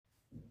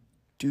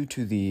Due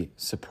to the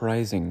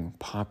surprising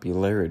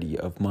popularity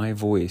of my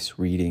voice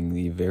reading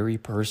the very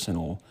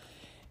personal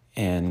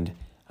and,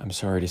 I'm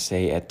sorry to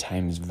say, at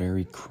times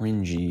very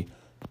cringy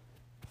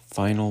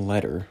Final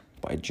Letter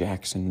by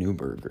Jackson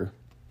Neuberger,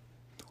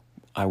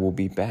 I will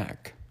be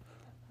back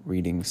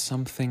reading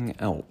something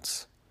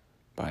else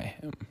by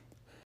him.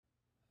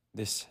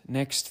 This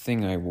next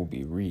thing I will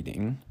be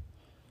reading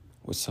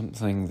was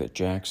something that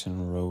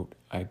Jackson wrote,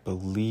 I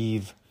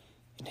believe,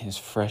 in his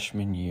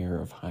freshman year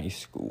of high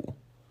school.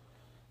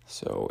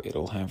 So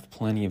it'll have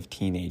plenty of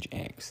teenage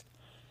angst.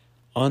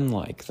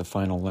 Unlike the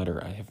Final Letter,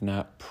 I have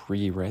not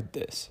pre-read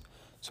this.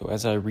 So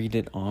as I read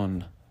it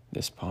on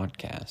this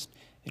podcast,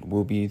 it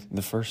will be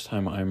the first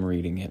time I'm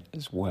reading it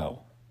as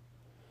well.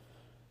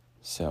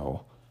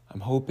 So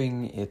I'm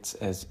hoping it's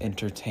as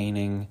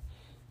entertaining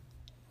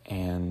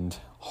and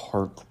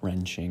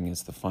heart-wrenching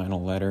as the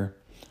Final Letter,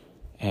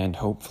 and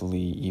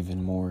hopefully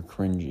even more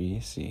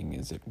cringy, seeing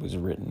as it was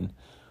written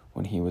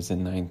when he was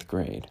in 9th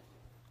grade.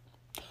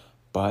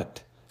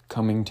 But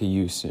coming to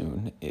you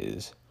soon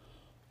is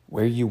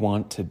Where You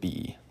Want to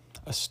Be,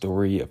 a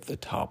story of the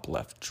top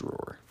left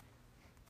drawer.